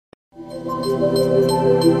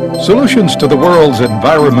Solutions to the world's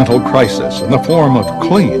environmental crisis in the form of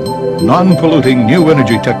clean, non-polluting new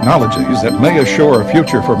energy technologies that may assure a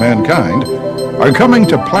future for mankind are coming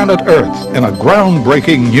to planet Earth in a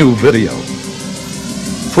groundbreaking new video.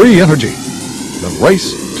 Free energy, the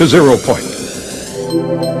race to zero point.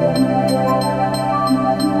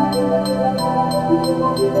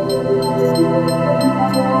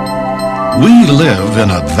 We live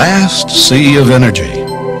in a vast sea of energy.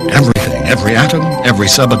 Everything, every atom, every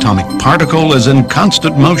subatomic particle is in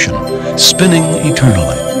constant motion, spinning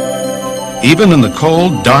eternally. Even in the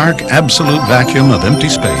cold, dark, absolute vacuum of empty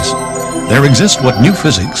space, there exists what new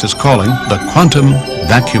physics is calling the quantum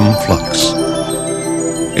vacuum flux.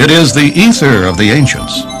 It is the ether of the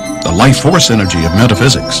ancients, the life force energy of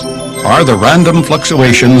metaphysics, are the random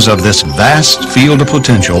fluctuations of this vast field of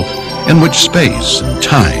potential in which space and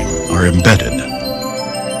time are embedded.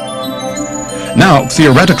 Now,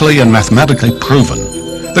 theoretically and mathematically proven,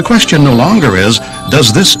 the question no longer is,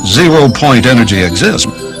 does this zero-point energy exist?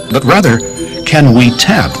 But rather, can we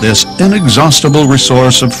tap this inexhaustible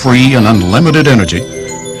resource of free and unlimited energy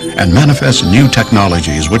and manifest new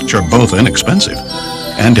technologies which are both inexpensive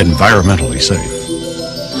and environmentally safe?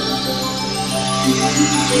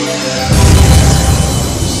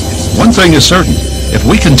 One thing is certain. If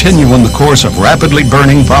we continue on the course of rapidly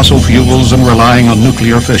burning fossil fuels and relying on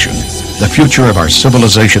nuclear fission, the future of our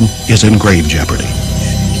civilization is in grave jeopardy.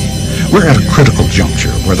 We're at a critical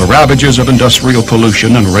juncture where the ravages of industrial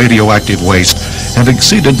pollution and radioactive waste have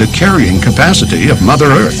exceeded the carrying capacity of Mother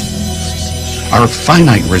Earth. Our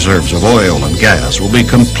finite reserves of oil and gas will be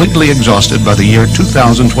completely exhausted by the year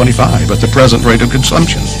 2025 at the present rate of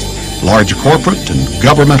consumption. Large corporate and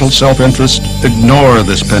governmental self-interest ignore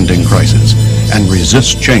this pending crisis and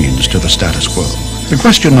resist change to the status quo. The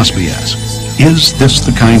question must be asked, is this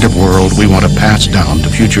the kind of world we want to pass down to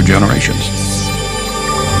future generations?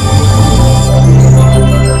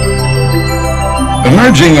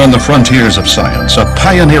 Emerging on the frontiers of science, a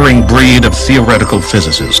pioneering breed of theoretical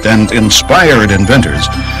physicists and inspired inventors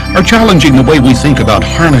are challenging the way we think about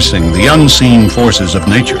harnessing the unseen forces of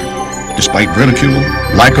nature. Despite ridicule,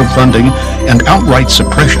 lack of funding, and outright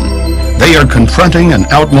suppression, they are confronting an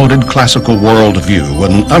outmoded classical worldview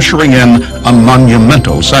and ushering in a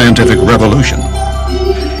monumental scientific revolution.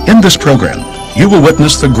 In this program, you will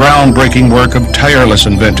witness the groundbreaking work of tireless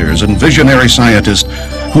inventors and visionary scientists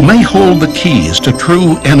who may hold the keys to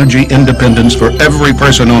true energy independence for every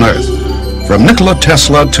person on Earth, from Nikola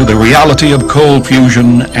Tesla to the reality of cold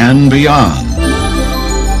fusion and beyond.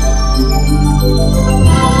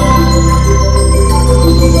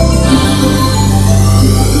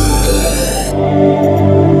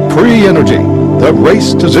 Free energy, the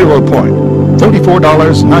race to zero point.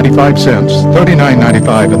 $34.95,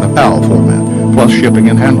 $39.95 in the PAL format, plus shipping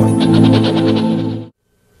and handling.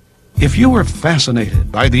 If you are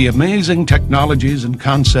fascinated by the amazing technologies and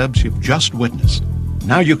concepts you've just witnessed,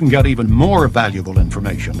 now you can get even more valuable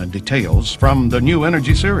information and details from the New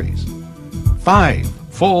Energy series. 5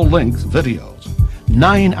 full-length videos,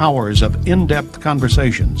 9 hours of in-depth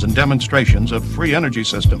conversations and demonstrations of free energy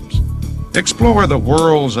systems. Explore the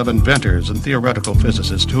worlds of inventors and theoretical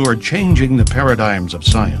physicists who are changing the paradigms of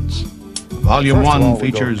science. Volume 1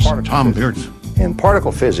 features Tom Bearden. In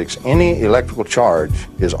particle physics, any electrical charge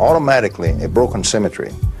is automatically a broken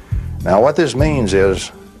symmetry. Now what this means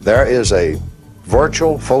is there is a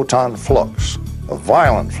virtual photon flux, a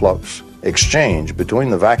violent flux exchange between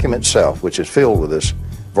the vacuum itself, which is filled with this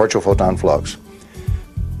virtual photon flux.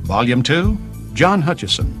 Volume 2, John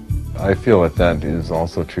Hutchison. I feel that is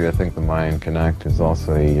also true. I think the Mayan Connect is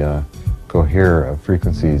also a cohere of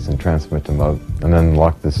frequencies and transmit them out and then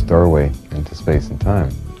lock this doorway into space and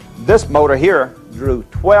time. This motor here drew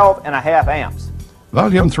 12.5 amps.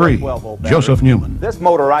 Volume 3, Joseph Newman. This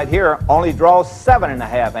motor right here only draws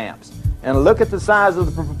 7.5 amps. And look at the size of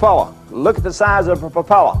the propeller. Look at the size of the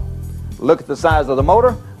propeller. Look at the size of the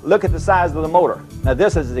motor. Look at the size of the motor. Now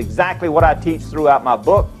this is exactly what I teach throughout my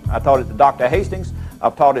book. I taught it to Dr. Hastings.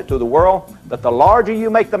 I've taught it to the world, that the larger you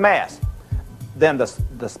make the mass, then the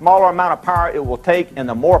smaller amount of power it will take and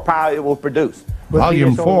the more power it will produce.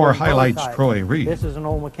 Volume 4 highlights Troy Reed. This is an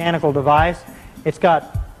old mechanical device. It's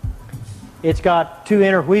got 2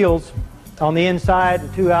 inner wheels on the inside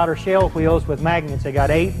and 2 outer shell wheels with magnets. They got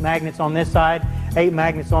 8 magnets on this side, 8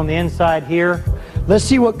 magnets on the inside here. Let's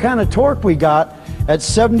see what kind of torque we got at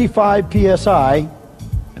 75 psi.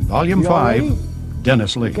 And Volume 5,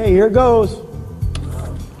 Dennis Lee. Okay, here it goes.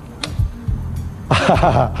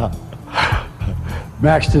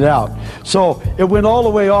 maxed it out. So it went all the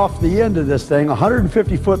way off the end of this thing,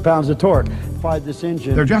 150 foot-pounds of torque. This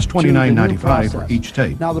engine. They're just $29.95 for each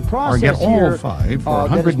tape. Now the process or get all here, 5 for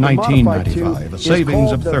 $119.95, a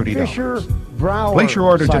savings of $30. Place your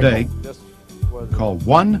order today. Call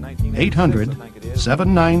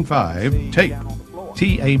 1-800-795-TAPE.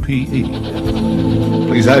 T-A-P-E.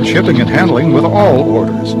 Please add shipping and handling with all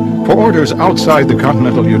orders. For orders outside the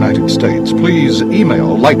continental United States, please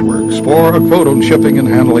email Lightworks for a quote on shipping and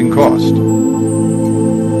handling cost.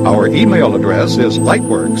 Our email address is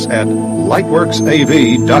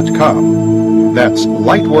lightworksav.com. That's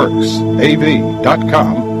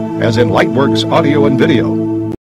lightworksav.com, as in Lightworks Audio and Video.